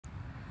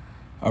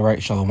All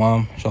right,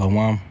 shalom,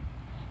 shalom.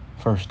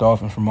 First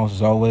off and foremost,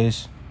 as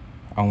always,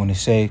 I want to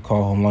say,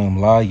 call Him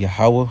La,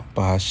 Yahweh,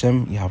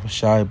 Bahashem, Yahweh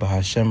Shai,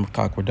 Bahashem,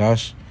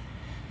 Kakwadash.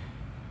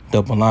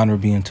 Double honor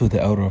being to the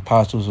elder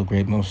apostles of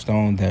Great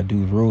Millstone that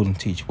do rule and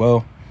teach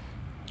well.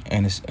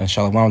 And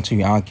shalom to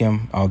you,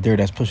 Ankim, out there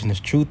that's pushing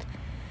this truth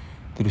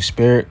through the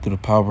spirit, through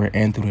the power,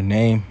 and through the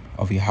name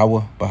of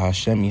Yahweh,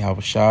 Bahashem, Yahweh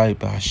Shai,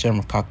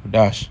 Bahashem,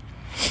 Kakwadash.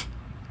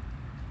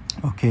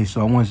 Okay, so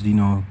I wanted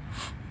to,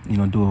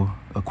 do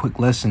a quick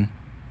lesson,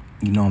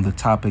 on the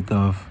topic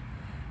of,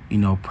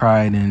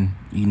 pride and,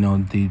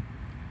 the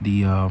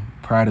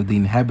pride of the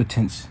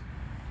inhabitants,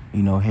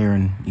 here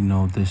in,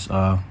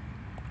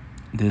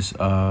 this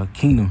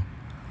kingdom,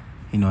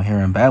 here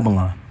in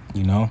Babylon,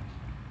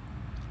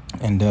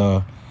 and,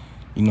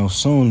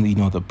 soon,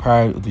 the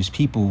pride of these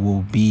people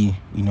will be,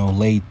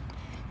 laid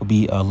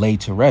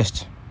to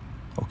rest.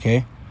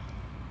 Okay.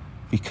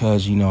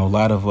 Because, a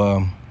lot of,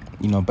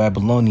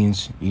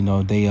 Babylonians,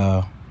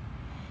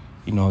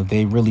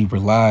 they really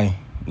rely,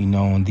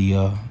 on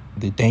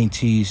the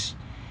dainties,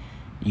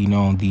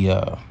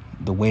 the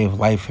way of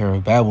life here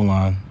in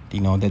Babylon,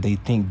 that they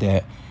think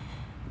that,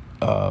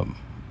 that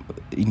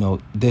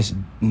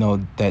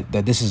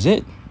this is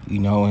it,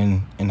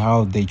 and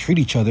how they treat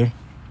each other,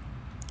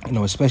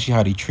 especially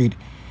how they treat,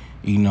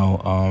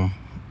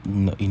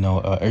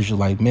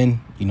 Israelite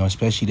men,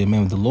 especially the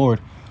men of the Lord.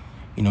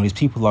 These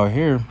people out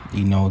here,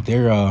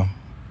 they're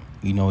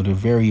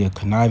very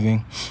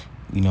conniving,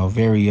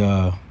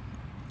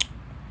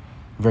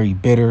 very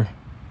bitter,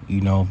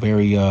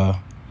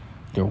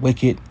 they're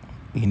wicked,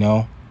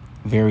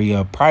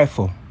 very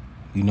prideful,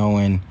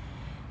 and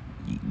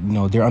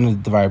they're under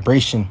the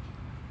vibration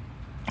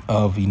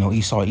of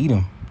Esau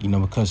Edom,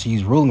 because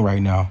he's ruling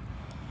right now,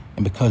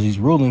 and because he's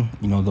ruling,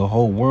 the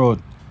whole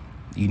world,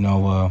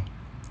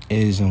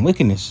 is in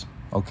wickedness.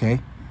 Okay,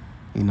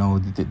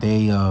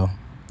 they're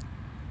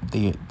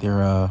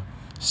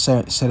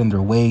set in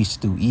their ways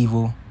to do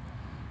evil.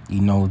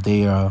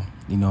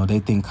 They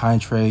think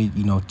contrary,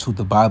 to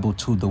the Bible,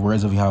 to the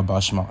words of Yahweh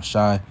Shema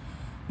Shai.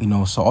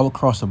 So all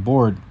across the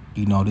board,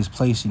 this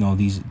place,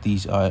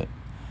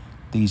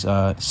 these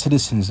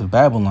citizens of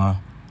Babylon,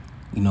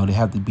 they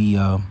have to be,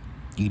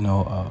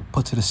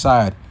 put to the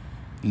side,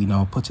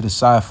 put to the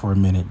side for a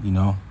minute,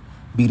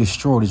 be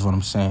destroyed is what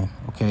I'm saying.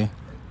 Okay.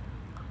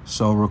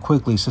 So real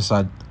quickly, since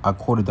I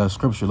quoted that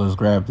scripture, let's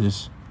grab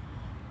this.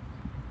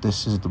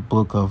 This is the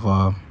book of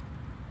 1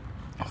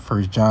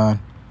 John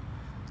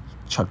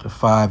chapter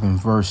 5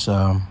 and verse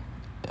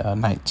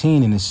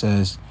 19, and it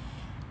says,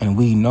 "And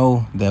we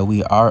know that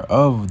we are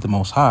of the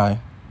Most High,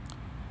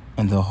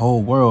 and the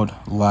whole world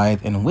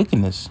lieth in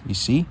wickedness." You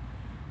see,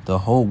 the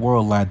whole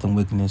world lieth in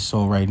wickedness.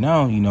 So right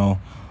now,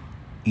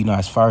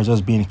 as far as us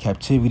being in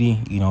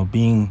captivity,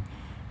 being,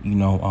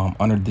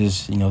 under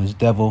this, this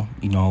devil,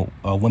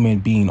 women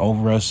being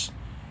over us,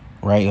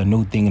 right? A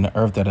new thing in the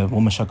earth that a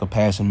woman shall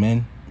surpass a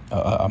man.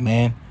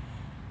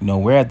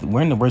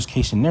 We're in the worst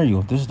case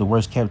scenario. This is the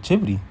worst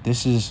captivity.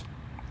 This is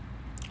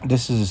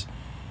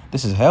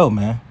hell,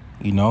 man.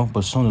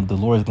 But soon the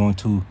Lord is going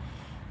to,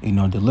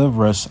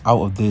 deliver us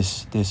out of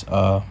this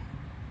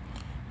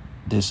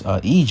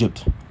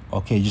Egypt.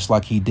 Okay, just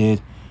like He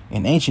did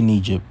in ancient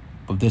Egypt.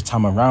 But this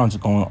time around, it's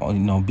going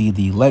to, be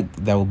the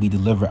elect that will be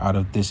delivered out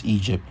of this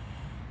Egypt.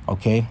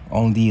 Okay,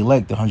 only the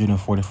elect, the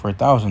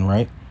 144,000,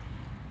 right?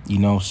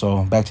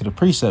 So back to the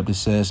precept, it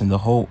says, and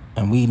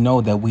we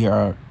know that we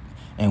are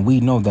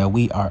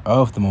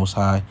of the Most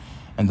High,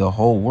 and the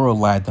whole world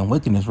lieth in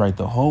wickedness, right?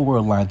 The whole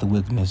world lieth in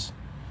wickedness,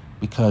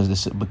 because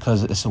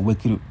it's a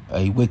wicked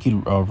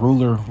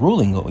ruler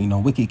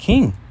ruling, wicked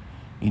king,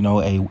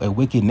 a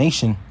wicked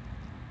nation,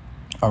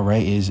 all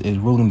right, is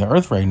ruling the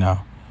earth right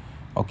now.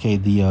 Okay,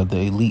 the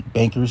elite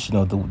bankers,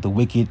 the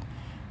wicked,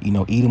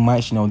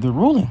 Edomites, they're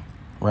ruling,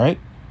 right?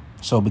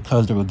 So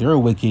because they're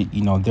wicked,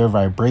 their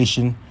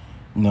vibration,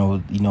 that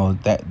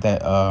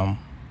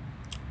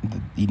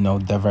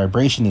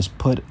vibration is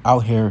put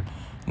out here,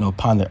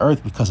 upon the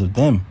earth because of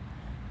them.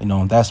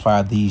 That's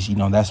why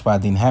that's why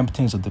the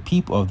inhabitants of the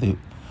people of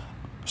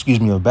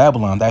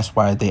Babylon, that's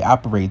why they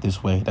operate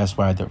this way. That's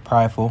why they're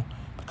prideful,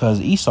 because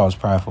Esau is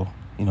prideful.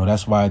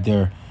 That's why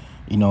they're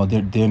in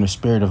the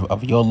spirit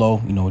of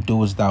YOLO,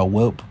 do as thou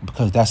wilt,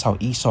 because that's how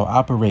Esau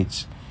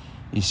operates.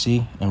 You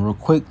see? And real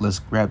quick, let's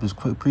grab this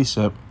quick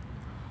precept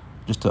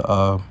just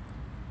to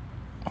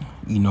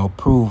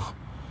prove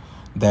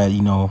that,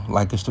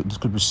 like the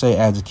scriptures say,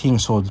 as the king,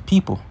 so the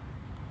people.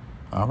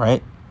 All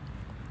right.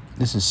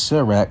 This is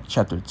Sirach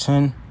chapter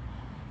 10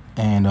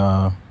 and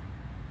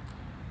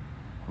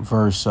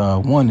verse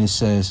 1. It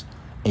says,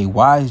 "A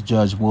wise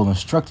judge will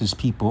instruct his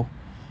people,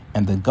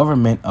 and the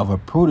government of a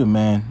prudent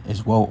man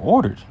is well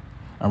ordered."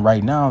 And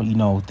right now,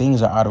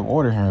 things are out of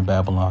order here in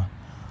Babylon.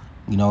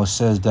 It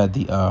says that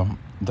the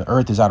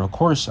earth is out of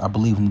course, I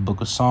believe, in the book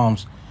of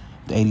Psalms,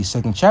 the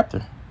 82nd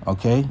chapter.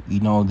 Okay.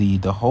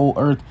 The whole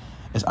earth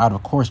is out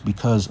of course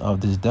because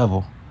of this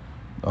devil.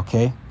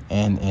 Okay.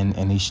 And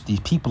these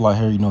people out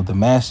here, the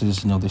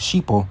masses, the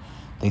sheeple,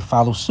 they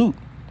follow suit.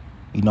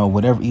 You know,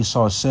 whatever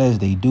Esau says,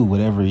 they do.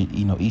 Whatever,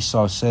 you know,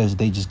 Esau says,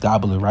 they just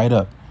gobble it right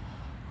up.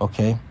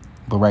 Okay.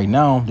 But right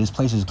now, this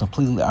place is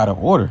completely out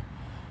of order.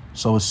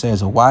 So it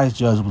says, a wise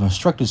judge will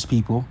instruct his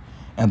people,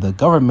 and the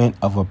government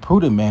of a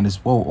prudent man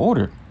is well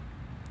ordered.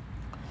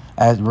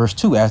 As verse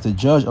 2, as the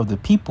judge of the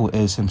people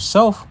is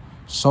himself,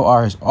 so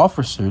are his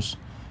officers,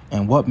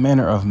 and what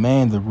manner of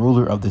man the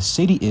ruler of the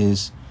city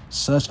is,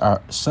 such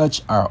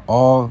are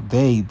all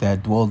they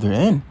that dwell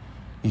therein.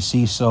 You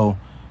see, so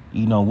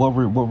you know what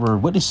we're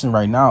witnessing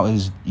right now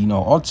is, you know,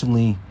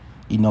 ultimately,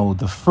 you know,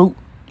 the fruit,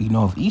 you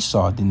know, of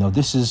Esau. You know,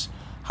 this is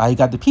how he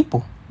got the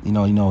people. He's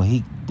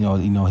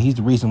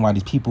the reason why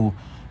these people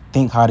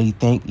think how they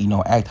think, you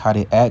know, act how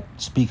they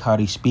act, speak how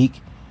they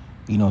speak,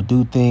 you know,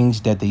 do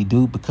things that they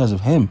do because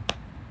of him.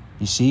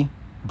 You see,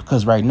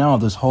 because right now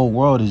this whole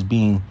world is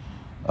being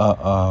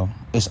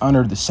it's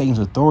under the Satan's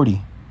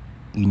authority.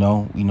 You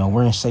know,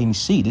 we're in Satan's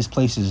seat. This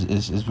place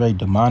is very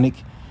demonic.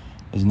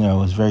 It's, you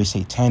know, it's very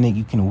satanic.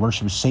 You can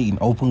worship Satan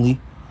openly,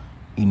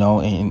 you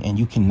know, and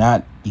you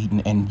cannot,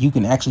 and you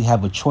can actually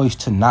have a choice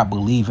to not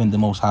believe in the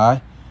Most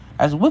High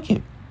as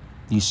wicked.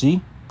 You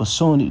see, but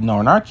soon, you know,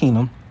 in our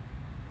kingdom,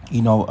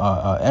 you know,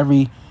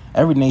 every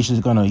nation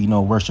is gonna, you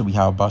know, worship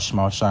Yahweh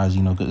Shema Shai,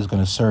 you know, is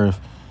gonna serve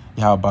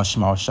Yahweh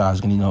Shema Shai,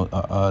 is gonna, you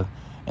know,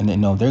 and then,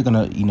 you know, they're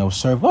gonna, you know,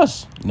 serve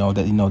us, you know,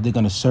 that, you know, they're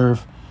gonna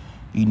serve,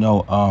 you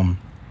know,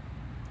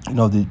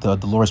 the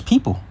Lord's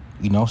people,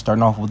 you know,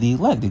 starting off with the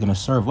elect. They're gonna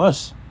serve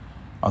us,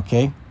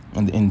 okay,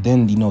 and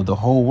then, you know, the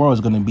whole world is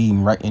gonna be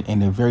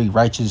in a very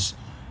righteous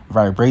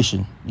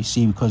vibration. You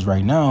see, because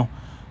right now,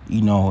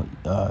 you know,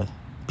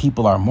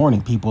 people are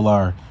mourning, people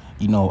are,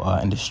 you know,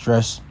 in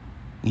distress,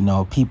 you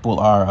know, people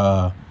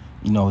are,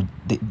 you know,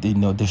 they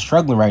know they're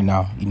struggling right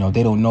now. You know,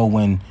 they don't know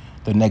when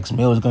the next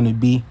meal is going to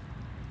be.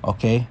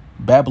 Okay,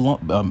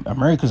 Babylon,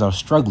 Americans are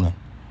struggling.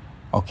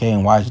 Okay,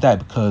 and why is that?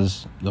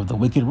 Because of the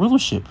wicked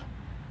rulership.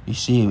 You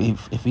see,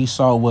 if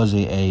Esau was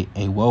a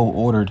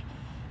well-ordered,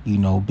 you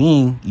know,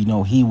 being, you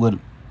know, he would,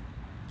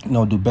 you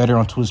know, do better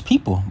unto his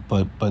people.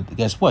 But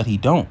guess what? He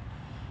don't.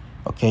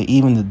 Okay,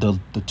 even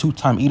the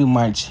two-time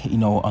Edomites, you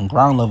know, on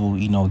ground level,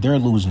 you know, they're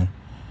losing.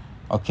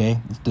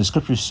 Okay, the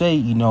scriptures say,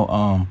 you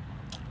know,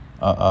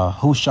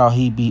 who shall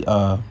he be,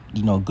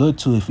 you know, good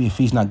to if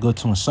he's not good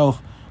to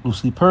himself?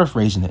 Loosely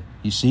paraphrasing it,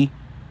 you see.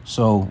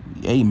 So,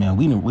 hey, man,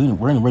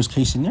 we're in a worst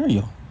case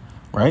scenario,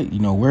 right? You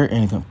know, we're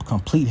in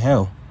complete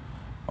hell.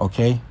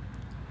 Okay,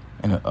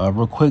 and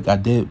real quick, I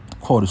did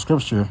quote a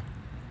scripture.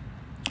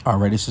 All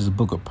right, this is the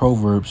book of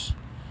Proverbs,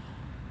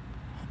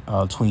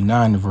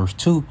 29 verse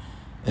 2.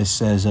 It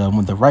says,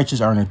 when the righteous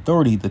are in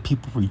authority, the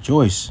people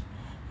rejoice.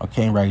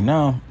 Okay, right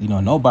now, you know,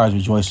 nobody's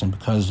rejoicing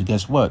because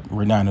guess what?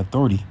 We're not in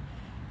authority,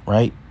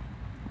 right?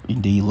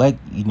 The elect,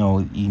 you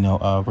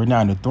know, we're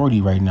not in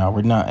authority right now.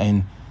 We're not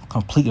in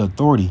complete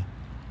authority.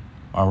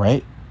 All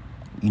right,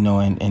 you know,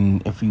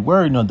 and if we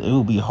were, you know, it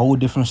would be a whole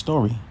different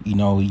story.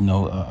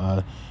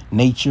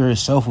 Nature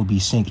itself would be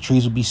singing,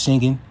 trees would be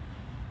singing,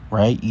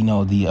 right? You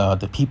know,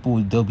 the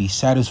people, they'll be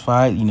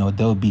satisfied. You know,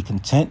 they'll be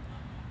content.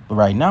 But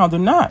right now, they're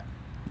not.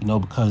 You know,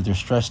 because they're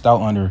stressed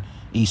out under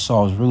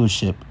Esau's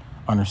rulership,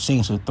 under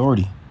Satan's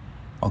authority.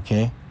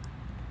 Okay.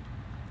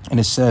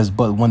 And it says,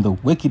 but when the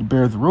wicked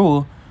bear the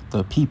rule,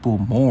 the people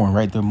mourn,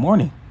 right? They're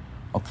mourning.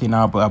 Okay.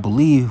 Now, but I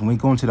believe when we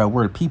go into that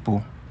word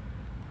people,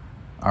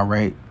 all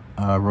right,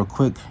 real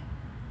quick,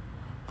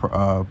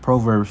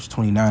 Proverbs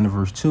 29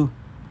 verse 2,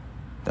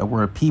 that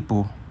word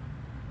people,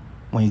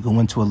 when you go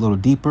into a little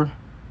deeper,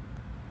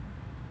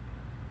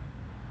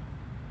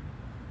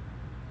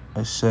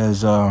 it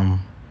says, let's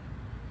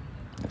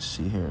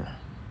see here.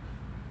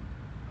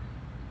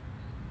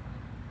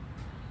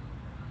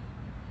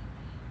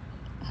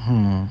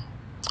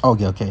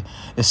 Okay.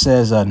 It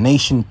says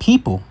nation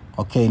people.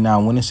 Okay,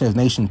 now when it says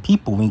nation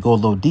people, when you go a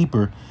little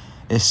deeper,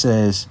 it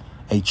says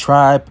a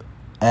tribe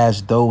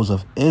as those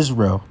of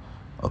Israel.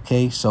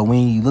 Okay, so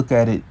when you look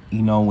at it,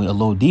 you know, a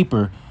little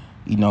deeper,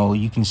 you know,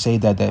 you can say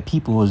that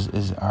people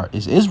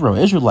is Israel,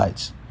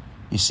 Israelites.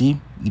 You see,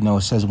 you know,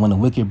 it says when the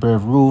wicked bear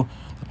rule,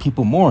 the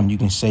people mourn. You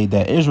can say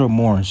that Israel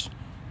mourns.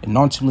 And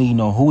ultimately, you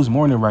know, who's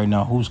mourning right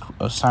now? Who's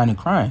signing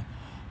crying?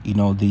 You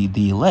know,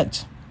 the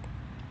elect,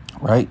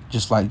 right?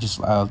 Just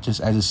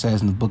as it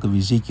says in the book of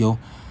Ezekiel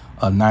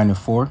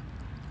 9:4,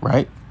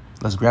 right?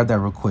 Let's grab that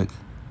real quick.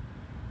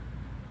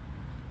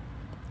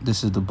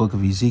 This is the book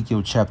of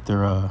Ezekiel,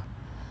 chapter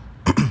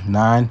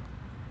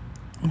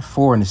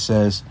 9:4, and it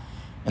says,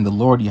 and the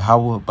Lord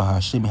Yahweh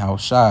Bahashim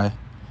Yahushai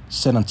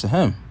said unto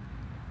him,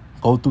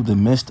 go through the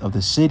midst of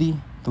the city,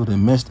 through the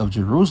midst of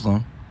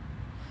Jerusalem,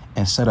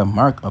 and set a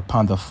mark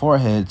upon the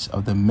foreheads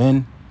of the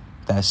men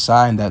that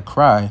sigh and that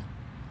cry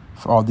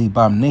for all the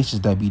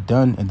abominations that be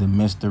done in the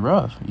midst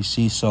thereof. You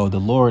see, so the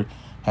Lord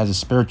has a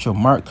spiritual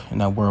mark,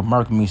 and that word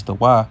mark means the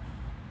wah.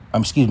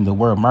 The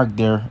word mark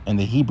there in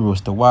the Hebrew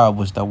is the wah,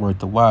 which that word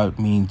the wah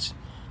means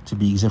to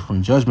be exempt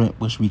from judgment,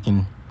 which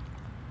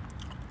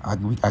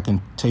I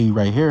can tell you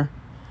right here.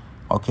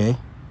 Okay,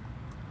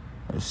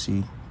 let's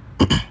see.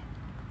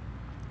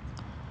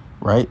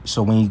 Right,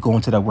 so when you go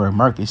into that word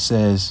mark, it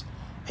says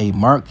a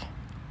mark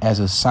as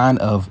a sign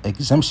of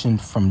exemption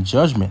from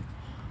judgment.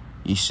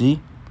 You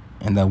see,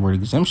 and that word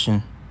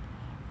exemption,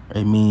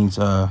 it means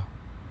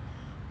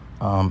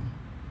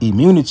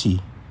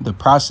immunity, the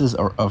process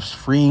of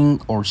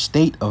freeing or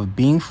state of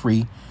being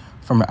free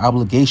from an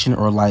obligation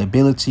or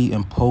liability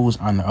imposed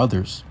on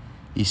others.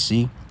 You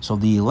see, so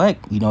the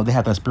elect, they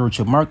have that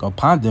spiritual mark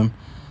upon them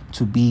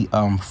to be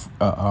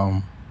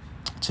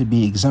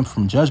exempt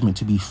from judgment,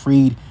 to be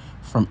freed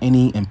from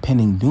any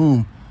impending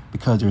doom,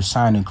 because they're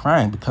sighing and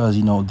crying, because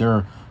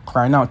they're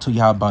crying out to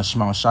Yahweh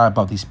Shema Shai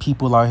about these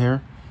people out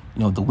here,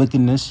 the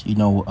wickedness,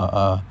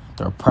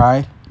 their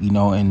pride,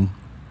 and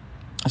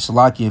it's a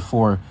lot here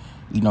for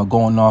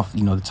going off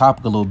the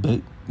topic a little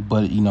bit,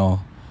 but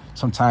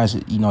sometimes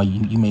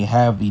you may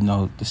have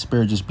the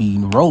spirit just be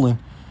rolling,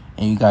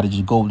 and you got to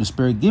just go what the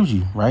spirit gives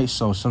you, right?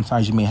 So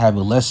sometimes you may have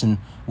a lesson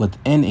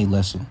within a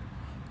lesson,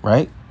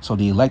 right? So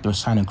the elect are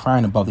sighing and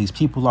crying about these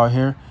people out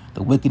here,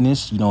 the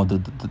wickedness,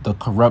 the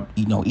corrupt,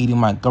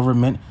 Edomite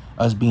government,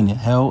 us being in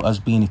hell, us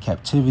being in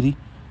captivity,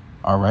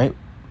 all right?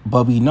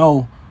 But we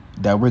know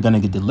that we're going to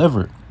get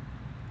delivered,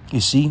 you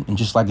see? And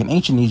just like in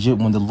ancient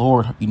Egypt, when the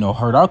Lord,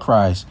 heard our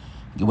cries,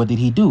 what did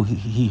he do?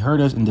 He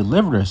heard us and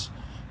delivered us.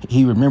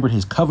 He remembered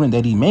his covenant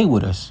that he made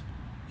with us,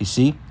 you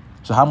see?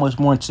 So how much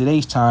more in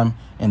today's time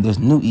in this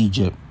new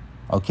Egypt,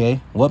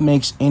 okay? What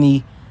makes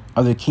any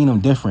other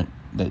kingdom different?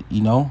 That,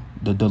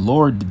 the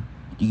Lord,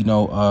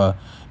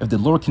 if the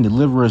Lord can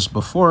deliver us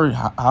before,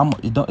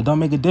 it don't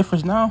make a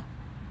difference now,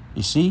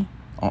 you see?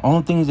 The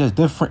only thing that's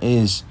different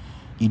is,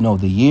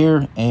 the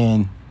year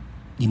and,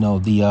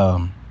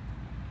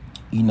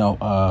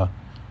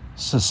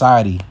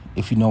 society,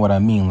 if you know what I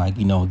mean, like,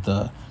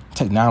 the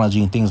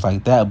technology and things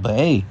like that. But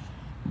hey,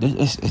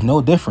 it's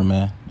no different,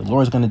 man. The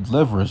Lord's going to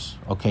deliver us.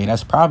 Okay,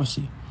 that's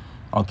prophecy.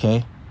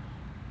 Okay,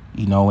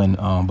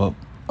 but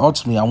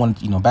ultimately, I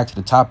want back to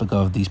the topic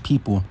of these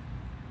people,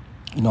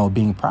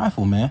 being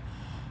prideful, man,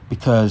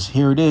 because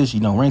here it is,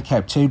 we're in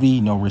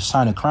captivity, we're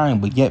signing crime,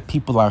 but yet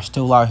people are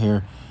still out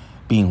here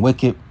being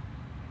wicked,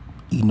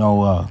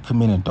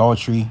 committing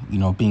adultery,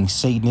 being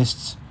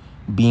Satanists,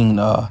 being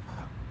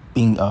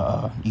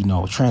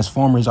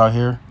transformers out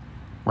here,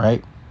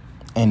 right?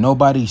 And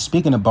nobody's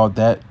speaking about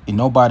that, and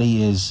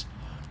nobody is,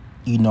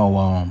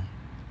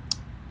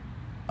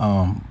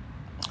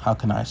 how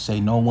can I say,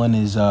 no one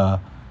is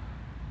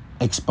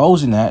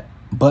exposing that,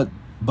 but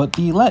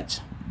the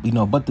elect,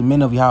 but the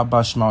men of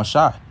Yahweh Shema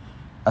Shai.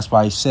 That's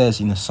why it says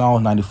in the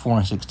Psalm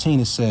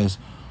 94:16, it says,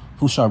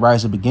 who shall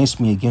rise up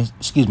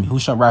who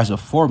shall rise up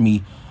for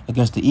me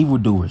against the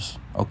evildoers?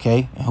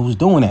 Okay, and who's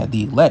doing that?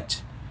 The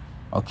elect.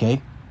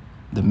 Okay,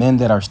 the men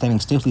that are standing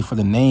stiffly for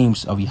the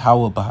names of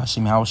Yahweh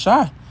Bahashim Yahweh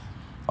Shai.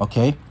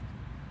 Okay,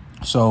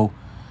 so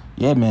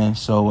yeah, man.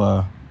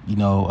 So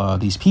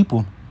these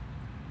people,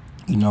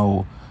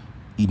 all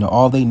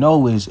they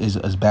know is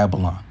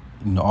Babylon.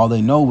 All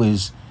they know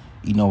is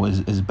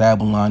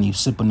Babylon. You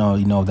sipping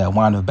on that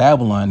wine of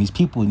Babylon. These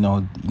people,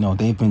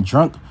 they've been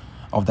drunk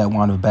of that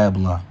wine of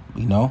Babylon.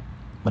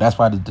 But that's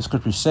why the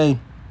scriptures say,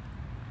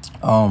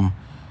 let me,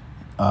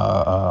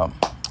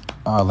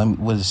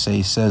 what does it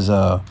say? It says,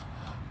 let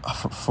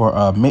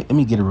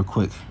me get it real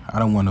quick. I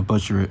don't want to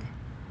butcher it.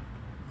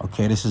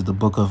 Okay, this is the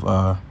book of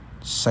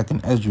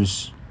 2nd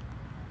Esdras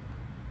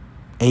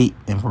 8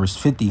 and verse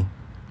 50.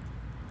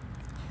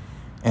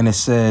 And it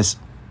says,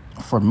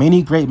 for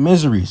many great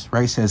miseries,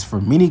 right? It says,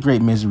 for many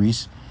great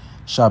miseries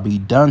shall be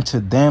done to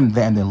them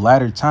that in the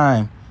latter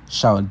time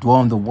shall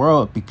dwell in the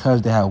world,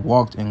 because they have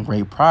walked in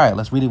great pride.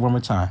 Let's read it one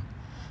more time.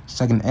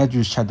 2nd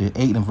Esdras chapter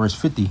 8 and verse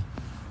 50.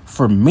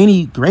 For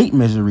many great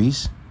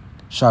miseries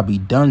shall be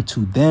done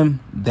to them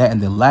that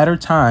in the latter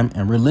time,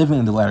 and we're living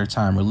in the latter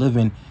time, we're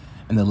living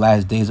in the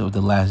last days of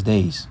the last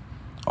days.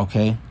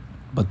 Okay,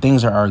 but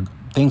things are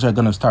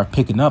going to start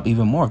picking up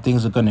even more.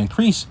 Things are going to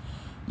increase.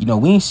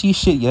 We ain't see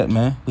shit yet,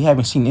 man. We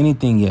haven't seen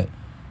anything yet.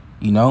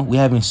 We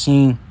haven't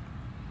seen,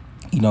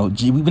 we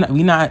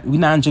not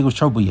in Jacob's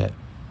trouble yet.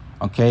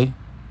 Okay,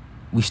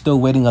 we still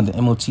waiting on the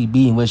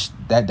MOTB, in which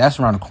that's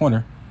around the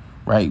corner,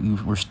 right?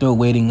 We're still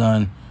waiting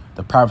on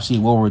the prophecy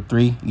of World War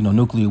III,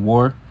 nuclear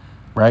war,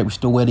 right? We're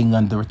still waiting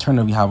on the return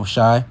of Yahweh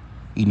Shai,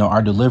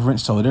 our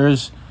deliverance. So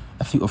there's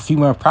a few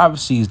more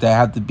prophecies that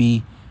have to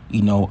be,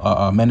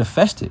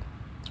 manifested.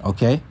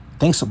 Okay,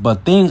 things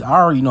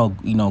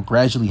are,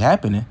 gradually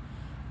happening,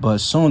 but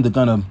soon they're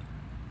gonna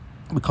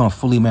become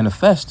fully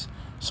manifest.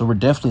 So we're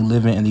definitely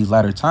living in these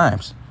latter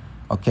times.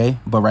 Okay,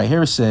 but right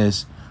here it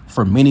says,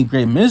 for many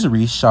great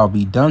miseries shall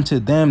be done to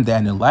them that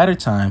in the latter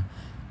time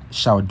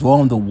shall dwell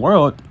in the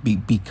world,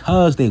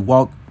 because they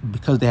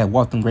have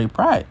walked in great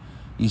pride.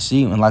 You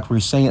see, and like we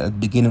were saying at the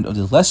beginning of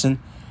this lesson,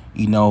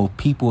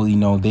 people,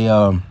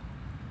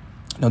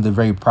 they're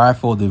very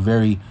prideful, they're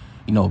very,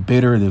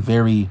 bitter, they're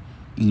very,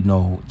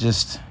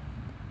 just,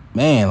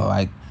 man,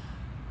 like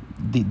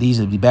these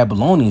are the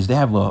Babylonians. They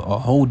have a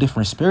whole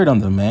different spirit on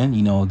them, man.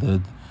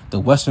 The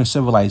Western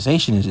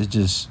civilization is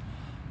just,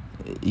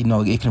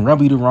 it can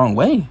rub you the wrong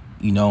way,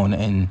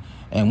 and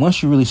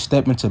once you really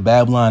step into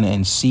Babylon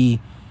and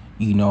see,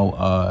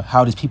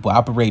 how these people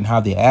operate and how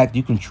they act,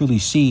 you can truly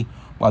see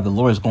while the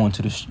Lord is going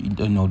to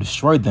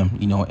destroy them,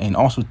 and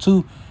also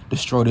to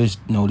destroy this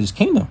this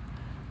kingdom.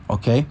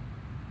 Okay,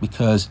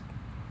 because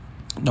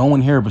no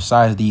one here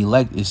besides the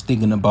elect is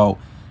thinking about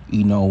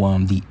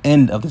the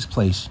end of this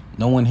place.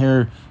 No one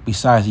here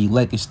besides the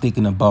elect is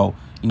thinking about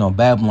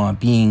Babylon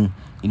being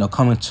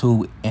coming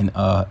to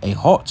a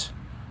halt.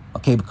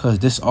 Okay, because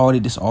this all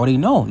they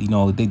know.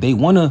 They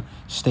want to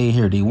stay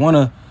here. They want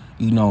to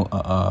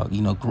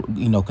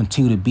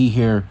continue to be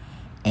here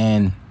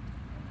and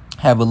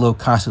have a little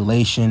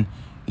consolation,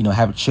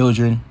 have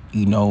children,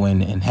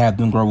 and have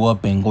them grow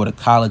up and go to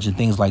college and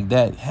things like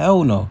that.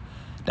 Hell no.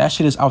 That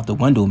shit is out the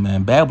window,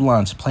 man.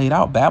 Babylon's played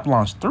out.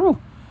 Babylon's through.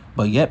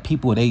 But yet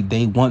people,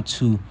 they want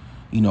to,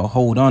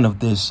 hold on of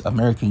this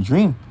American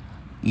dream,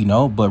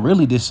 but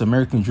really this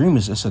American dream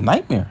it's a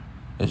nightmare.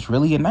 It's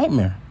really a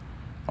nightmare.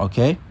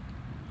 Okay.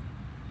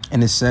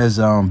 And it says,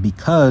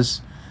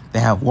 because they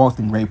have walked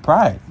in great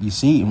pride. You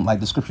see, like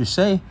the scriptures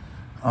say,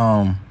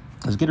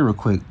 let's get it real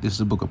quick. This is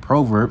the book of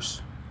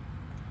Proverbs,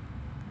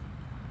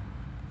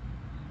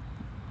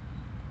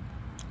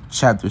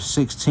 chapter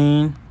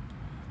 16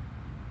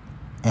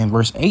 and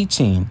verse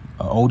 18.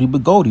 Oldie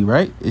but goldie,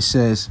 right? It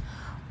says,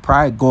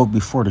 pride goeth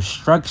before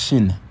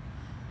destruction.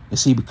 You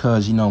see,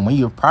 because, when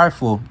you're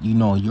prideful,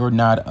 you're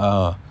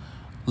not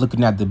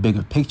looking at the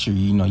bigger picture.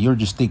 You're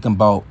just thinking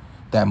about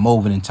that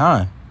moment in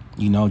time.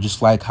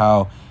 Just like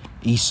how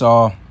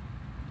Esau,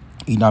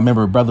 I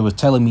remember a brother was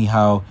telling me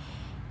how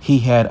he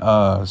had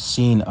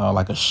seen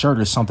like a shirt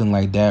or something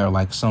like that, or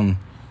like something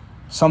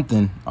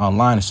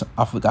online.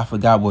 I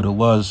forgot what it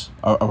was,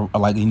 or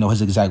like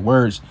his exact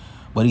words,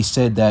 but he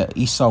said that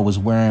Esau was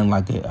wearing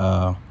like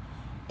a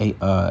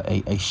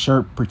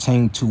shirt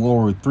pertaining to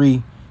World War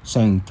III,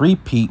 saying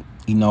three-peat,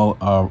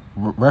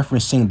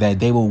 referencing that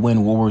they will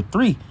win World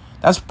War III.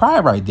 That's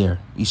pride right there.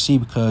 You see,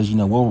 because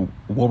World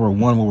War I,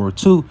 World War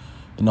II,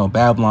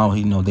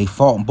 Babylon, they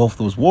fought in both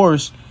those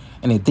wars,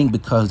 and they think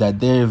because that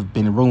they've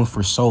been ruling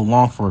for so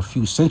long, for a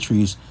few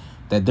centuries,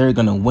 that they're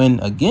gonna win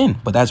again.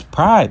 But that's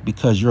pride,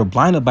 because you're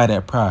blinded by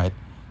that pride.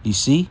 You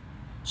see.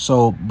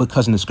 So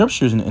because in the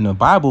scriptures, in the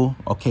Bible,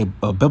 okay,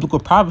 biblical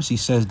prophecy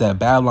says that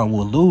Babylon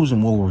will lose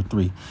in World War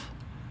III.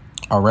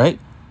 All right.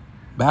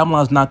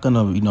 Babylon's not going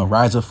to,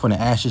 rise up from the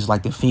ashes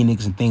like the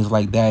phoenix and things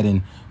like that.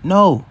 And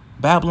no,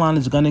 Babylon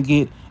is going to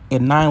get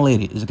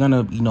annihilated. It's going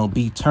to,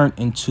 be turned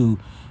into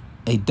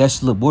a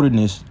desolate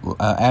wilderness,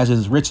 as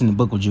is written in the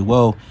book of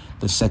Joel,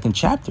 the 2nd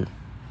chapter.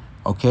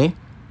 Okay.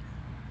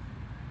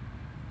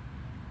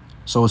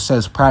 So it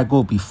says pride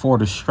go before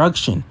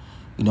destruction.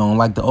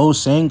 Like the old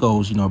saying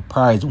goes,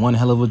 pride is one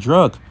hell of a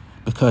drug,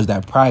 because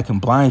that pride can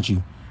blind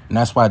you. And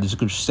that's why the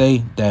scriptures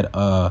say that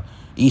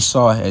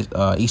Esau's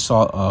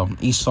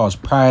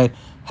pride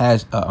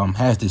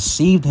has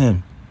deceived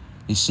him.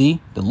 You see,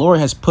 the Lord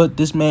has put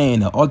this man in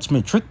the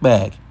ultimate trick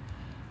bag.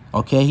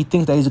 Okay, he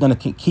thinks that he's going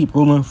to keep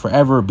ruling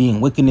forever, being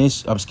wicked.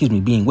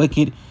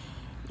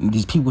 And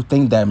these people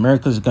think that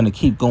America is going to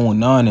keep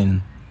going on,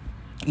 and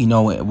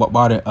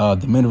while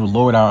the men of the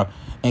Lord are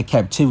in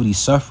captivity,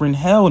 suffering.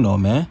 Hell no,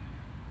 man.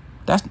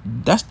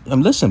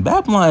 Listen,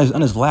 Babylon is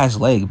on its last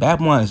leg.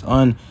 Babylon is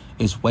on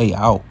its way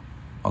out.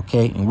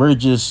 Okay, and we're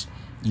just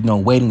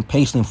waiting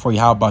patiently for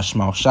Yahweh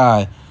Shema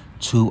Shai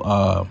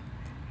to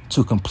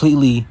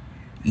completely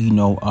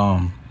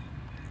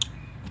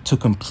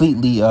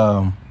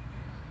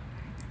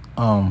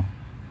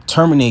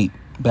terminate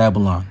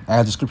Babylon.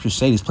 As the scriptures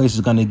say, this place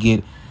is gonna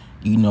get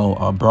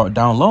brought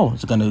down low.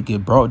 It's gonna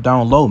get brought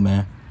down low,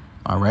 man.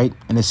 All right,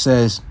 and it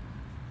says,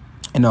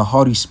 in a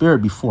haughty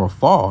spirit before a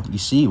fall. You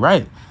see,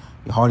 right?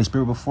 A haughty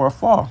spirit before a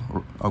fall.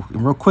 Okay,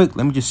 real quick,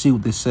 let me just see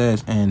what this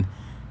says in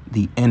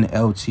the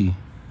NLT.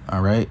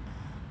 All right,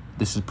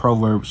 this is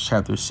Proverbs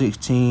chapter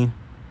 16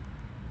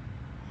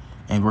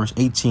 and verse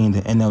 18,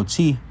 the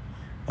NLT,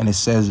 and it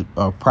says,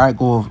 pride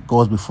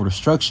goes before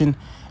destruction,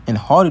 and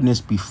haughtiness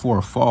before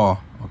a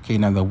fall. Okay,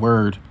 now the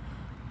word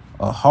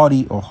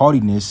haughty or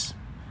haughtiness,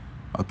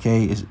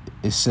 okay,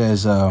 it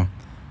says the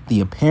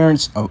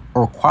appearance of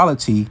or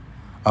quality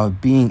of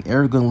being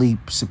arrogantly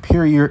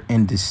superior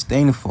and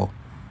disdainful.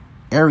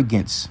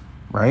 Arrogance,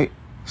 right?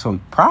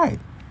 So pride,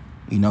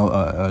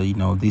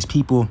 these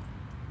people,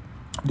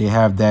 they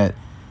have that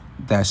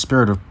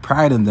spirit of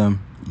pride in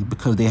them,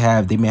 because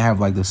they may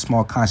have like the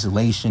small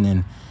constellation,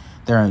 and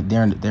they're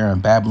in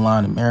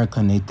Babylon,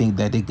 America, and they think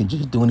that they can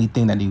just do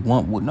anything that they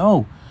want. Well,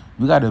 no,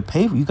 you got to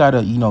pay for. You got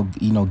to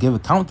give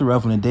account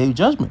thereof in the day of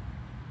judgment.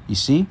 You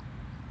see,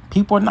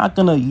 people are not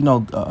gonna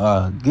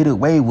get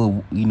away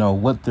with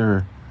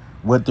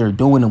what they're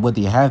doing and what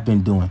they have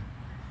been doing.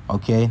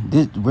 Okay,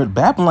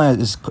 Babylon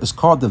is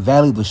called the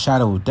Valley of the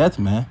Shadow of Death,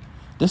 man.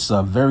 This is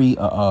a very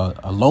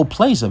a low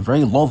place, a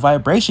very low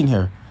vibration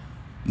here.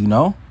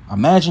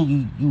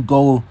 Imagine you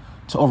go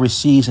to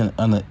overseas and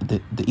on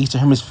the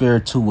Eastern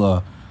Hemisphere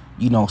to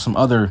some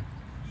other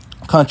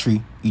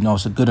country.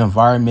 It's a good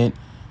environment,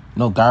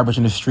 no garbage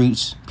in the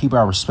streets, people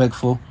are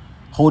respectful,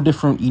 whole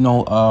different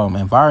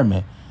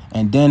environment.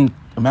 And then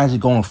imagine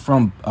going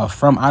from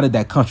out of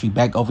that country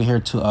back over here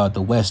to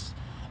the West,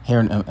 here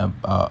in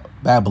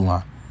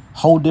Babylon.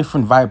 Whole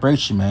different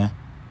vibration, man.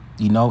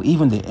 You know,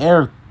 even the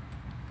air,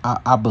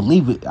 I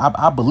believe it.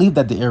 I believe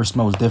that the air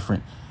smells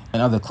different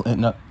in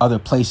other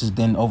places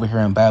than over here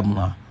in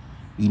Babylon.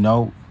 You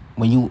know,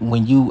 when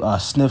you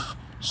sniff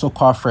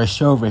so-called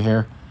fresh air over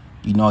here,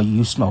 you know,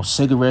 you smell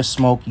cigarette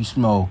smoke, you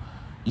smell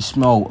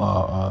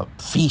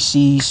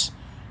feces,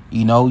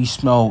 you know, you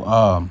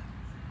smell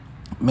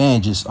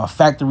man, just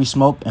factory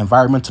smoke,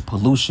 environmental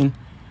pollution.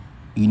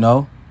 You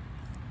know,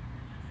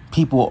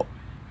 people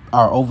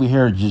are over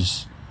here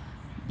just,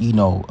 you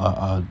know,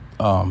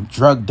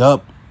 drugged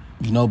up,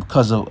 you know,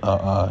 because of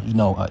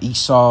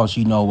Esau's,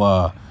 you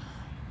know,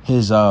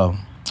 his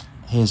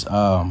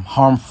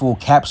harmful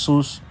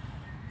capsules,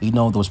 you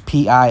know, those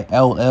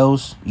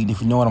pills,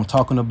 if you know what I'm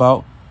talking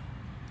about,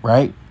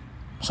 right?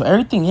 So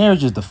everything here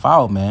is just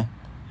defiled, man.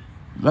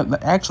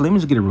 Actually, let me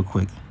just get it real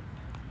quick.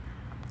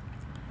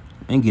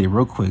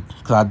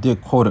 Because I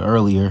did quote it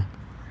earlier.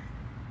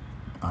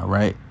 All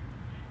right.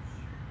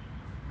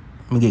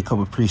 Let me get a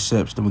couple of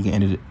precepts, then we can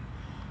end it.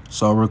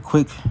 So real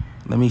quick,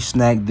 let me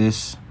snag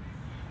this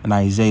in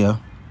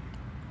Isaiah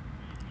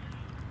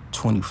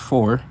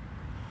 24.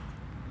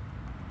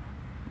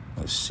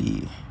 Let's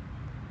see.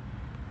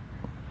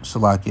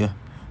 Salakia.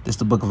 This is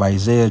the book of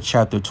Isaiah,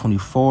 chapter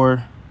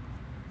 24.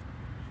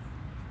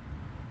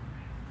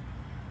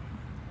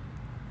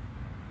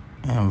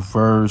 And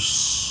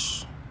verse...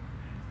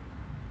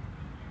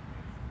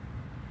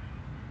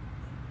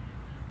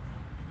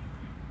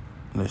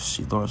 Let's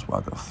see, Lord, so I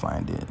can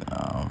find it.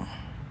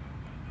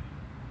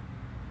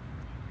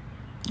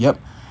 Yep.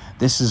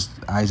 This is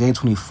Isaiah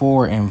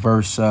 24 and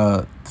verse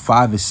 5.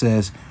 It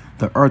says,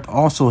 the earth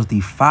also is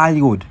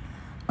defiled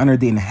under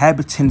the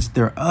inhabitants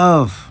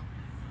thereof,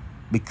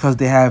 because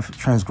they have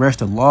transgressed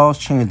the laws,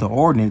 changed the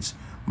ordinance,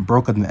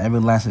 broken the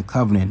everlasting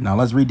covenant. Now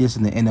let's read this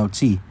in the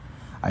NLT.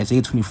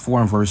 Isaiah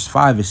 24 and verse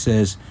 5, it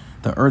says,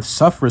 the earth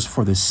suffers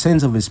for the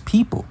sins of his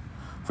people,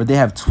 for they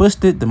have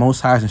twisted the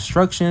Most High's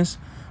instructions,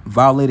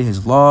 violated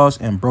his laws,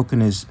 and broken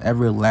his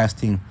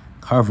everlasting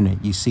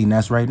covenant. You see, and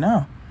that's right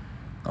now.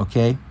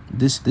 Okay,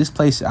 this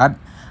place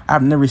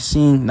I've never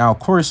seen. Now, of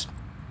course,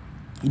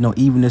 you know,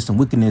 evenness and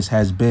wickedness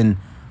has been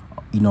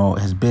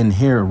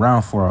here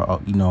around for a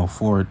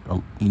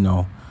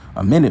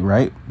minute,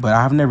 right? But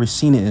I've never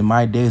seen it in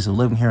my days of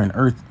living here on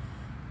earth,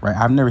 right?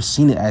 I've never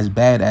seen it as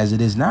bad as it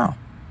is now.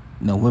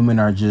 You know, women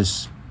are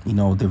just, you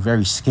know, they're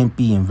very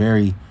skimpy and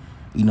very,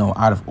 you know,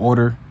 out of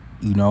order.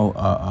 You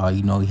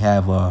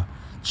have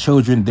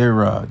children,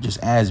 they're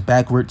just ass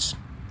backwards.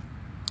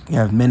 You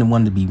have men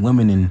wanting to be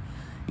women, and,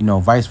 you know,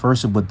 vice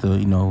versa with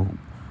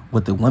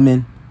the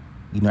women.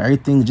 You know,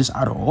 everything is just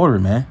out of order,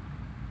 man.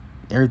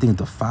 Everything's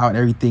defiled.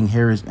 Everything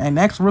here is. And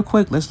next, real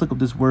quick, let's look up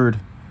this word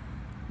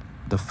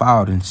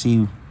defiled and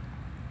see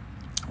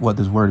what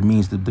this word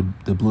means, the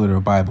blue letter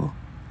Bible.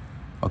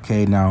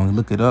 Okay, now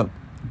look it up.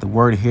 The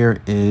word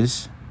here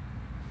is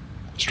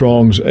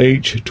Strong's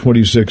H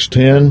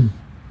 2610.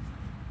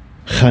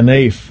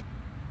 Chanef.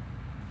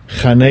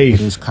 Chanef.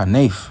 It is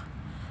kanef.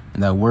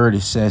 And that word,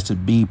 it says to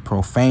be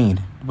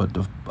profaned, but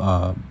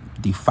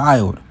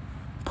defiled,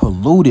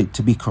 polluted,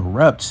 to be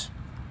corrupt,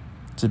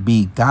 to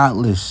be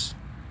godless,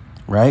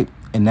 right?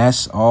 And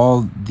that's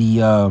all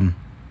the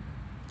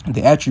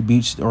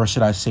attributes, or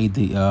should I say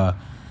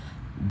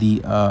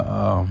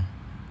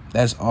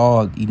that's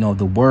all, you know,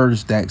 the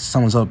words that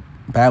sums up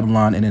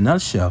Babylon in a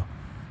nutshell.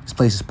 This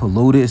place is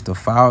polluted, it's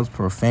defiled, it's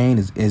profane,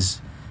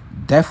 is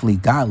definitely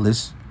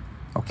godless.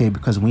 Okay,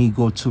 because when you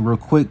go to real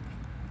quick,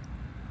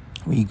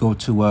 when you go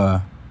to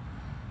when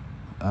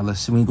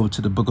you go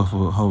to the book of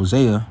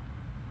Hosea,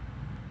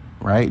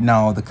 right?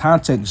 Now the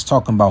context is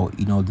talking about,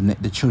 you know,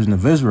 the children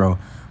of Israel,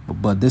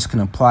 but this can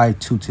apply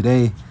to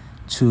today,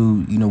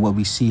 to, you know, what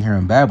we see here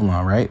in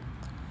Babylon, right?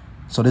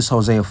 So this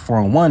Hosea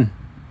 4:1,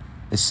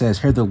 it says,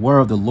 hear the word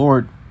of the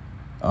Lord,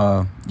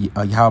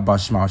 Yahweh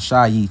Shema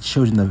Shai, ye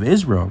children of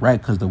Israel, right?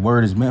 Because the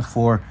word is meant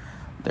for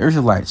the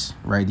Israelites,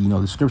 right? You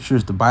know, the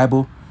scriptures, the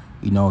Bible,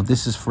 you know,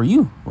 this is for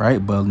you,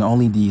 right? But not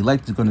only the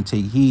elect is going to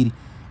take heed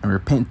and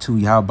repent to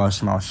Yahweh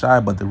Shema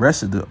Shai, but the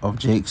rest of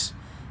Jakes,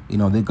 you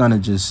know, they're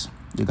going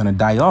to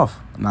die off.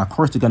 Now, of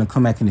course, they're going to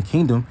come back in the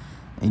kingdom,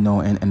 you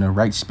know, and the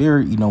right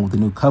spirit, you know, with the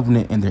new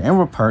covenant in their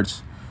inward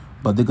parts,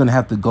 but they're going to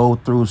have to go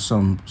through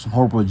some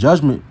horrible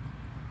judgment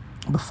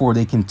before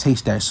they can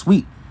taste that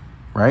sweet,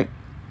 right?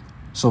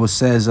 So it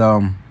says,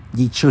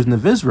 ye children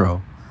of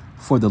Israel,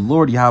 for the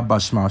Lord Yahweh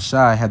Shema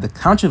Shai had the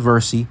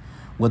controversy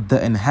with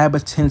the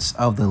inhabitants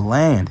of the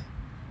land.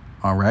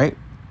 All right.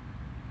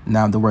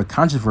 Now the word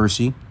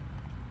controversy,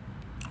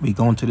 we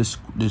go into this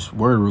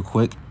word real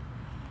quick.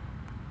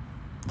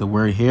 The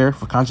word here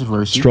for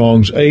controversy.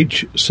 Strong's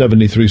H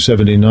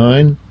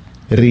 7379.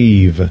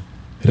 Riv.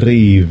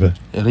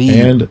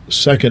 And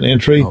second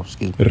entry,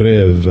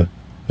 Riv.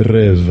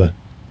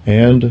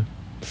 And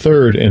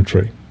third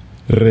entry,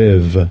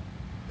 Riv.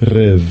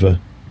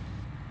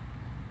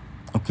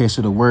 Okay,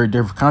 so the word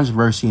there for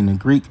controversy in the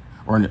Greek,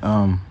 or in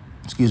the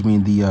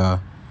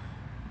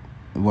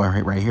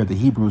right here, the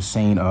Hebrew is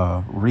saying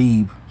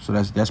Reeb, so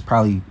that's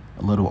probably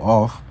a little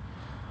off,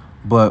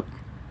 but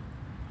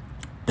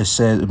It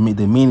says the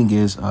meaning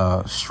is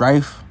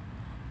strife,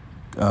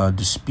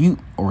 dispute,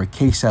 or a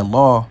case at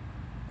law,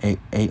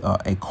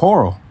 a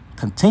quarrel,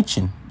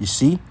 contention. You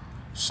see,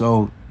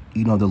 so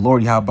the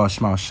Lord Yahweh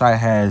Shema Shai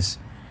has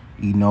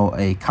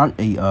a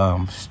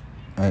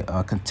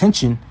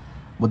contention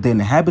with the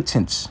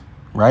inhabitants,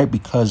 right?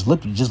 Because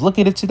just look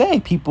at it today.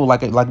 People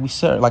like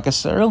I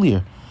said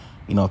earlier,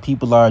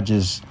 people are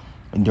just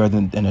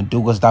in a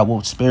do as thou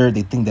wilt spirit.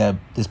 They think that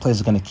this place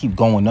is going to keep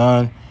going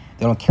on.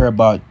 They don't care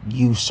about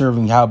you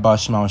serving Yahweh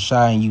Shema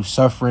Shai and you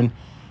suffering,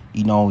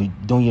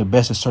 doing your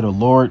best to serve the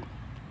Lord,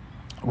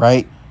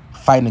 right?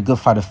 Fighting a good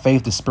fight of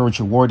faith, the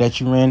spiritual war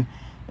that you're in.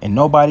 And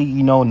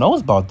nobody,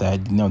 knows about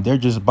that. They're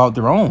just about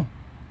their own.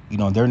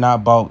 They're not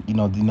about,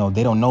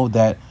 they don't know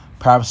that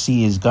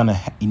prophecy is gonna,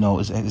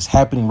 is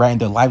happening right in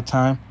their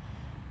lifetime.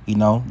 They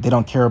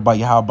don't care about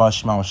Yahweh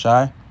Shema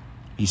Shai.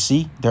 You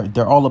see,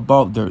 they're all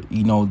about their,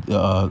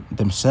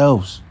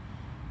 themselves.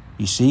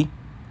 You see,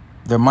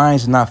 their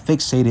minds are not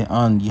fixated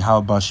on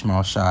Yahweh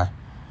Shema Shai.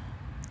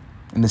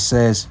 And it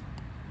says,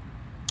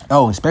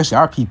 especially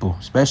our people,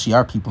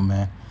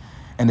 man.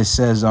 And it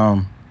says,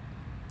 the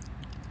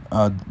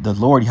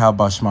Lord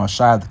Yahweh Shema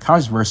Shai, the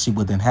controversy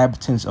with the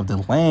inhabitants of the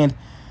land,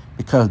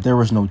 because there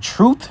was no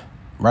truth,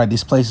 right?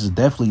 This place is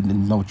definitely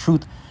no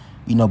truth.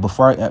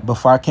 Before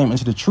I came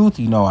into the truth,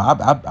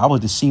 I was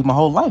deceived my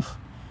whole life.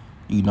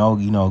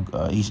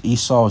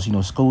 Esau's,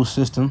 school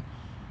system,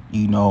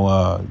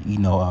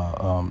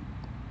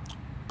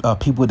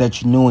 people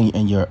that you knew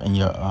in your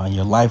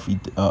life, you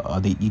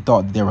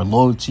thought they were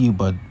loyal to you,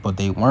 but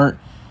they weren't,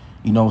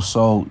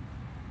 so,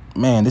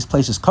 man, this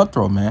place is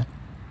cutthroat, man.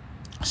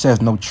 It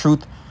says no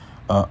truth,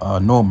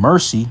 no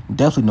mercy,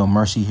 definitely no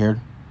mercy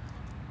here,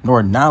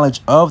 nor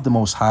knowledge of the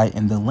Most High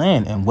in the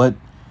land. And what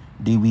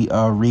did we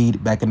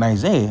read back in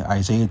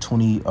Isaiah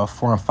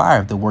 24 and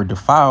 5? The word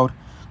defiled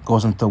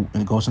goes into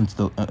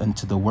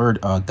the word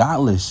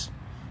godless.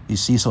 You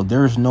see, so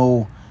there's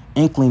no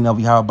inkling of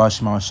Yahweh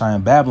Shema Shai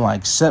in Babylon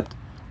except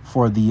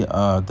for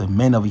the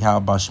men of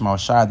Yahweh Shema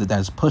Shai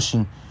that's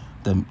pushing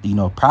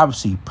the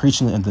prophecy,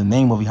 preaching in the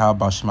name of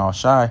Yahweh Shema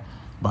Shai,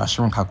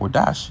 Basharim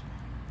Hakodash.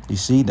 You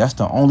see, that's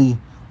the only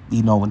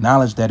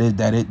knowledge that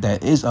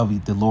is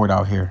of the Lord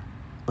out here.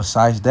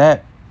 Besides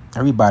that,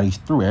 everybody's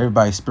through.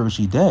 Everybody's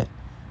spiritually dead.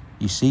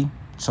 You see,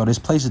 so this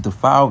place is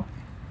defiled.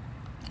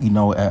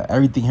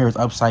 Everything here is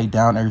upside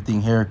down.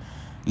 Everything here,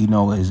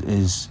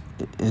 is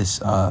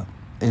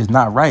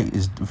not right.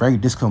 It's very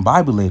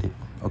discombobulated.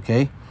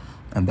 Okay,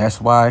 and that's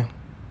why,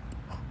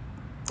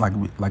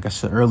 like I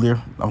said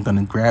earlier, I'm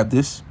gonna grab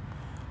this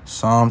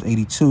Psalms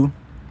 82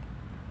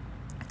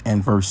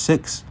 and verse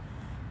 6.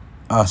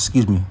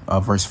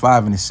 Verse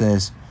 5, and it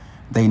says,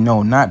 "They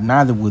know not,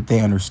 neither would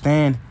they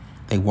understand.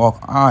 They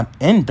walk on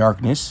in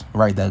darkness,"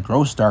 right? That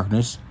gross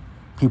darkness.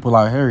 People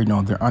out here,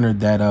 they're under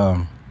that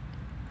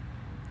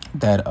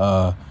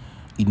the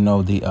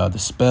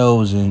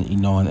spells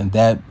and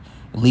that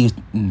leaves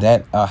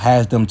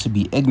has them to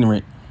be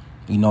ignorant.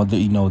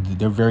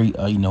 They're very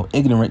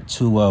ignorant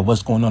to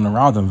what's going on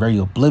around them, very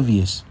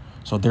oblivious.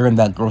 So they're in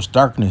that gross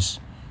darkness,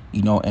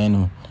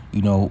 and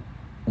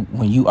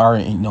when you are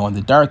in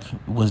the dark,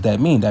 what does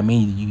that mean? That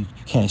means you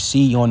can't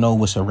see, you don't know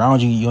what's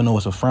around you, you don't know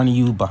what's in front of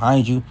you,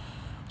 behind you.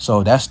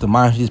 So that's the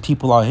mind of these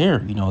people out here.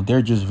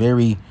 They're just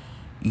very,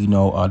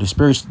 they're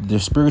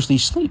spiritually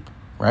asleep,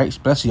 right?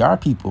 Especially our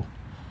people.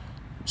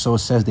 So it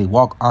says they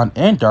walk on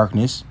in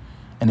darkness,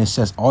 and it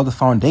says all the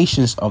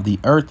foundations of the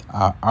earth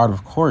are out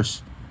of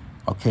course.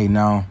 Okay,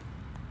 now,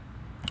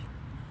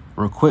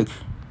 real quick,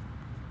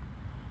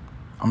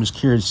 I'm just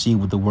curious to see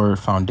what the word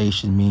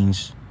foundation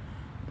means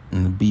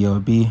in the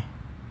BLB.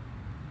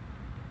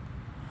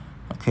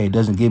 Okay, it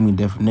doesn't give me a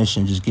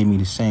definition, just give me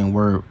the same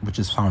word, which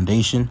is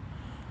foundation.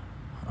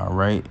 All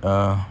right,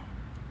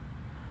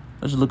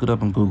 let's look it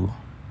up in Google.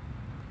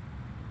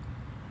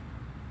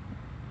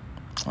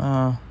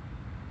 Right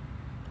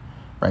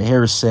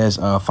here it says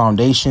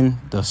foundation.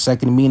 The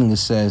second meaning, it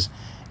says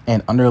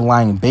an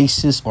underlying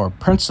basis or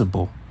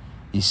principle.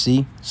 You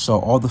see, so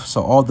all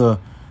the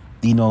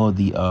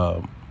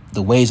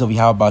ways of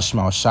Yahweh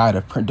Shema Shai,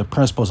 the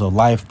principles of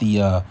life,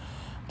 the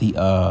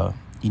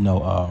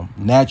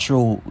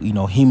natural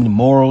human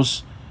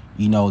morals,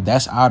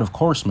 that's out of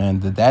course,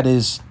 man. That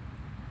is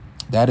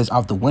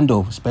out the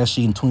window,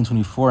 especially in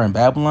 2024 in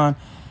Babylon.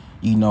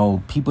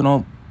 People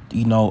don't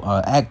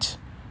act,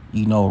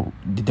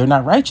 they're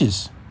not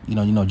righteous.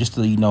 Just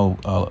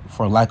to,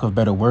 for lack of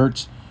better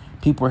words,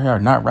 people here are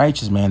not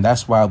righteous, man.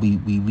 That's why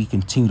we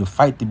continue to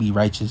fight to be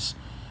righteous,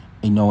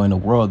 in a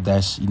world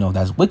that's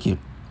that's wicked.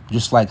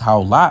 Just like how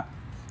Lot,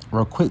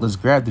 real quick, let's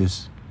grab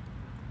this.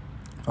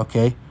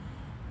 Okay,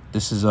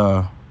 this is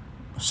 2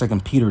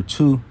 Peter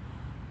 2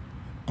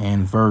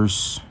 and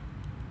verse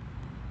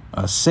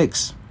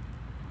 6.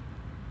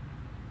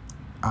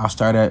 I'll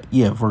start at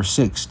verse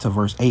 6 to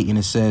verse 8, and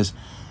it says,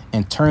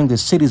 "And turn the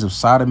cities of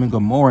Sodom and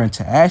Gomorrah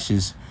into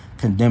ashes,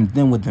 condemned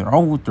them with their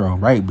overthrow,"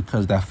 right?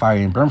 Because that fire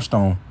and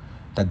brimstone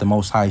that the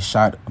Most High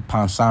shot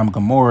upon Sodom and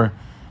Gomorrah,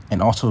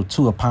 and also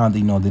too upon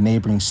the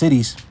neighboring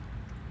cities,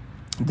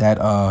 that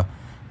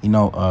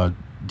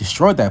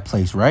destroyed that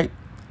place, right?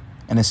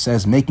 And it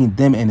says, making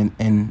them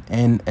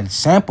an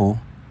example,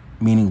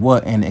 meaning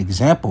what? An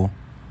example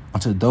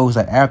unto those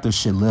that after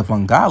should live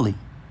ungodly,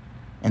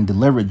 and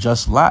delivered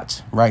just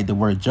Lot, right? The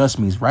word just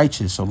means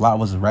righteous. So Lot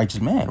was a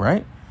righteous man,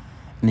 right?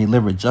 And he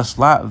delivered just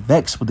Lot,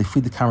 vexed with the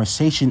free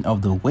conversation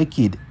of the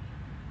wicked,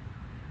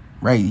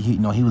 right? He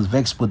was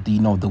vexed with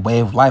the way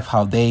of life,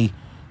 how they,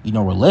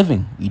 were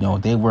living. It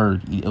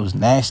was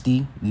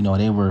nasty.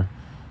 They were,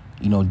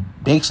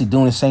 basically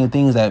doing the same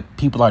things that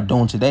people are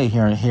doing today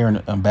here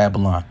in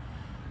Babylon.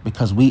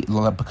 Because like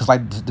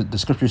the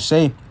scriptures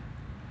say,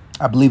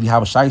 I believe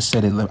Yahushua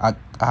said it. I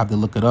have to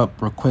look it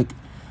up real quick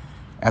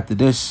after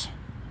this,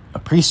 a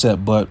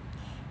precept, but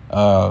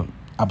I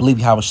believe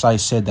Yahushua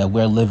said that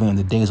we're living in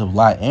the days of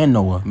Lot and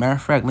Noah. Matter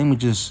of fact, let me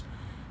just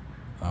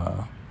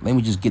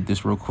get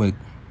this real quick.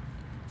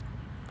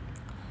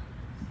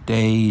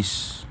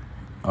 Days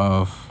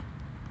of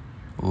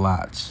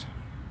Lot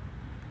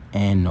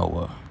and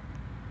Noah.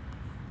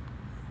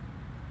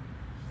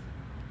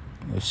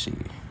 Let's see.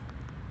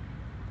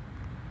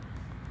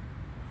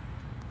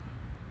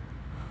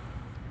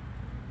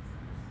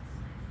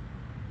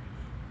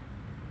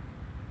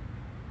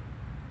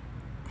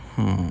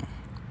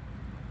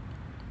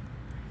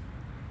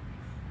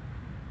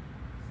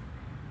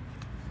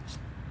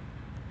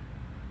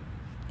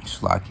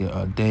 It's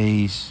like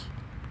days.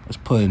 Let's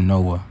put in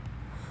Noah.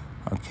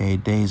 Okay,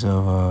 days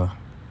of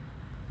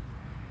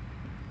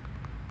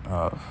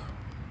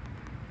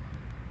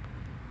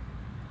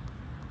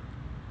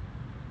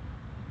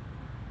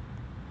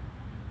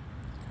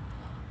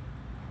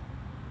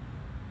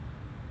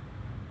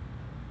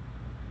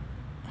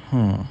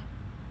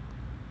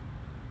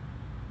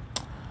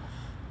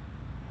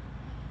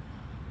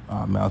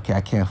man, okay,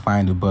 I can't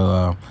find it,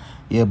 but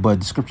yeah, but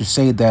the scriptures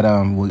say that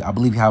I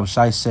believe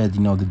Yahushua said,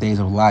 the days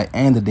of Lot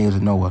and the days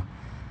of Noah.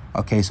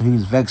 Okay, so he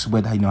was vexed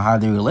with how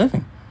they were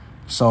living.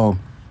 So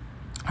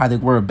how they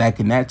were back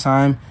in that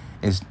time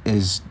is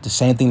the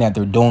same thing that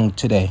they're doing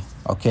today.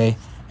 Okay,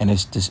 and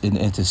it's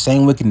the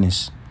same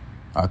wickedness.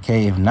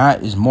 Okay, if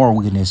not, it's more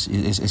wickedness.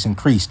 It's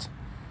increased.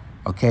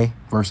 Okay,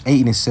 verse 8,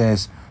 and it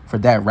says, for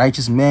that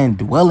righteous man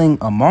dwelling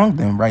among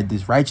them, right?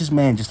 This righteous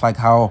man, just like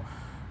how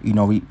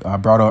we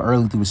brought out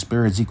early through the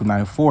spirit, Ezekiel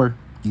 9:4.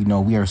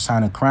 We are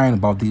signing and crying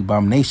about the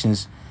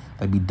abominations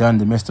that be done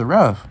to Mr.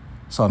 Rev.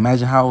 So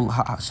imagine how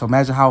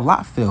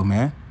Lot felt,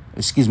 man.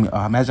 Excuse me.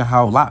 Imagine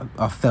how Lot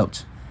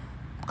felt,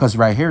 because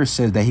right here it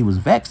says that he was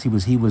vexed. He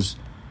was.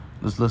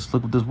 Let's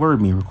look at this word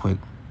mean real quick.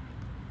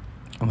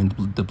 I mean,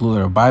 the blue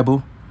letter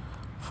Bible,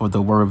 for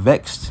the word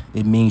vexed,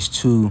 it means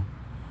to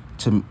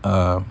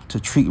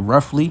treat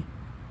roughly,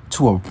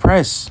 to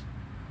oppress.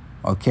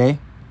 Okay,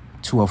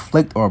 to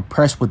afflict or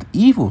oppress with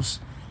evils.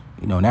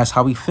 And that's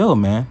how we feel,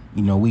 man.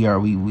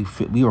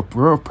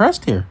 We're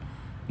oppressed here.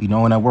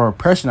 And that word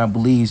oppression, I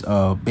believe,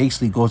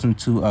 basically goes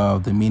into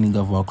the meaning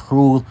of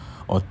cruel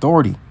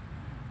authority.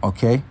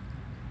 Okay,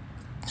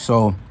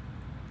 so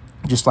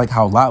just like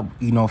how Lot,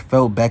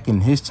 felt back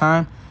in his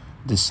time,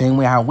 the same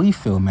way how we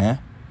feel, man.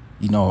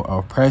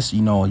 Oppressed.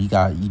 You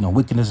got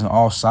wickedness on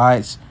all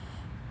sides.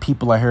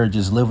 People out here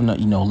just living their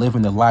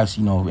lives,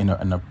 in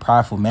a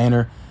prideful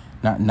manner,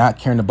 not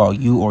caring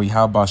about you or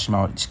Yahweh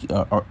Shema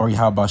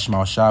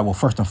Shai. Well,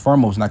 first and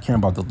foremost, not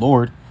caring about the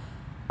Lord.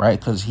 Right,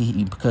 because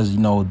he's the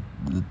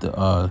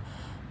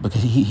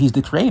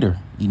creator,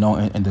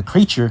 and the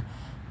creature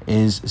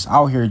is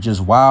out here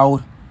just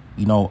wild,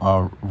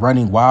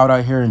 running wild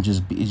out here and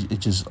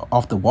just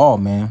off the wall,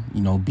 man.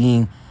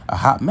 Being a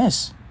hot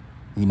mess,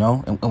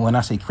 And when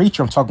I say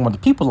creature, I'm talking about the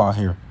people out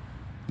here,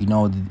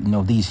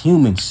 these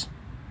humans,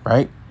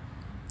 right?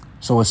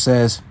 So it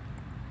says,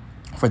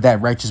 for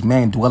that righteous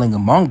man dwelling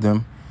among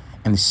them,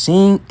 and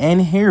seeing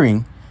and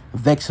hearing,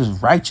 vex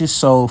his righteous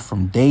soul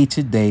from day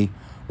to day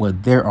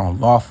with their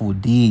unlawful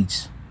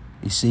deeds.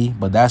 You see,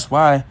 but that's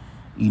why,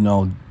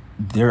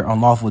 their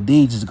unlawful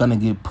deeds is going to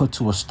get put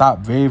to a stop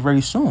very, very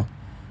soon.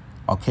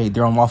 Okay,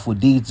 their unlawful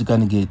deeds are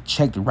going to get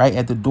checked right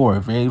at the door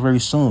very, very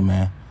soon,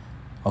 man.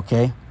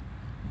 Okay,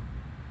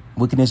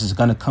 wickedness is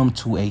going to come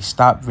to a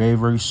stop very,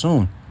 very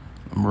soon.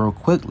 And real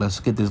quick, let's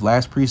get this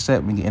last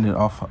precept. We can end it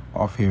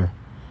off here.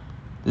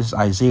 This is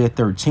Isaiah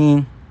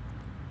 13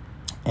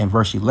 and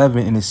verse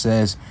 11, and it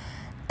says,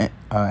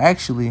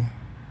 actually,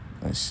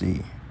 let's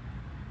see.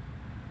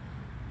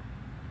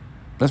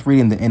 Let's read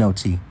in the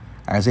NLT.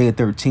 Isaiah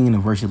 13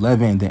 and verse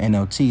 11 in the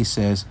NLT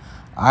says,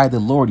 I, the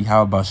Lord,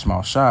 Yahweh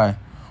Shema Shai,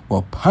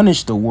 will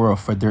punish the world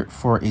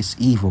for its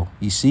evil.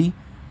 You see?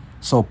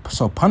 So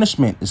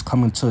punishment is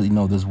coming to,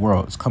 this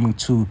world. It's coming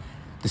to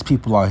these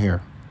people out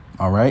here.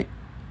 All right?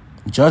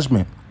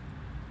 Judgment.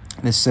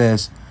 And it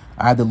says,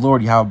 I, the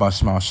Lord, Yahweh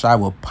Shema Shai,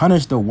 will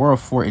punish the world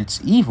for its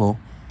evil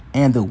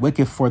and the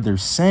wicked for their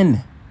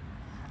sin.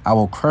 I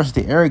will crush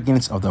the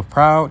arrogance of the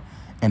proud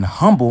and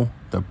humble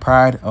the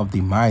pride of the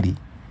mighty.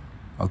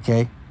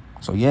 Okay,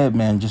 so yeah,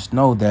 man, just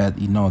know that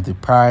the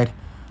pride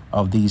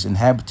of these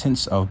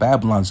inhabitants of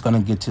Babylon is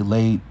gonna get to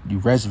lay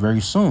rest very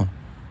soon.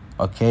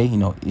 Okay, in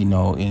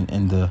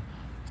the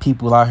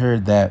people out here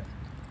that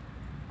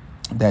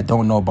that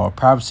don't know about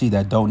prophecy,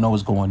 that don't know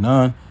what's going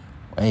on,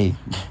 hey,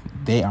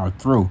 they are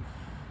through.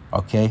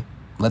 Okay,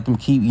 let them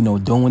keep,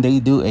 doing what they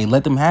do. Hey,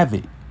 let them have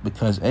it,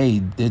 because hey,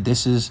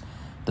 this is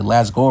the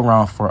last go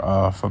around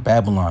for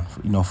Babylon.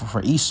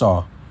 For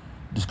Esau.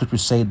 The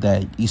scriptures say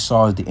that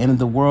Esau is the end of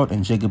the world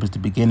and Jacob is the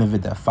beginning of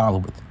it that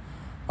followeth.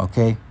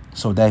 Okay,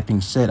 so that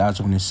being said, I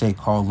just want to say,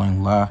 call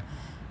lang la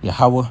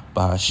Yahweh,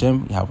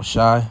 Bahashem, Yahweh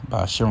Shai,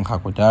 Bahashem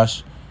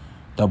Kakwadash.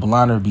 Double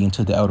honor be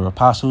unto the elder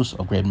apostles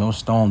of Great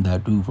Millstone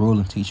that do rule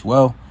and teach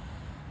well.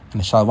 And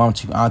the shalom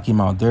to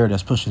Akim out there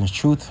that's pushing his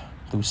truth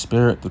through the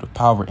spirit, through the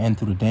power, and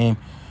through the name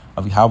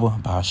of Yahweh,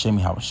 Bahashem,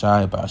 Yahweh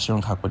Shai,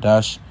 Bahashem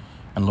Kakwadash.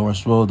 And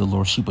Lord's will, the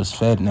Lord's sheep was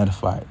fed and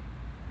edified.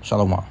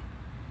 Shalom.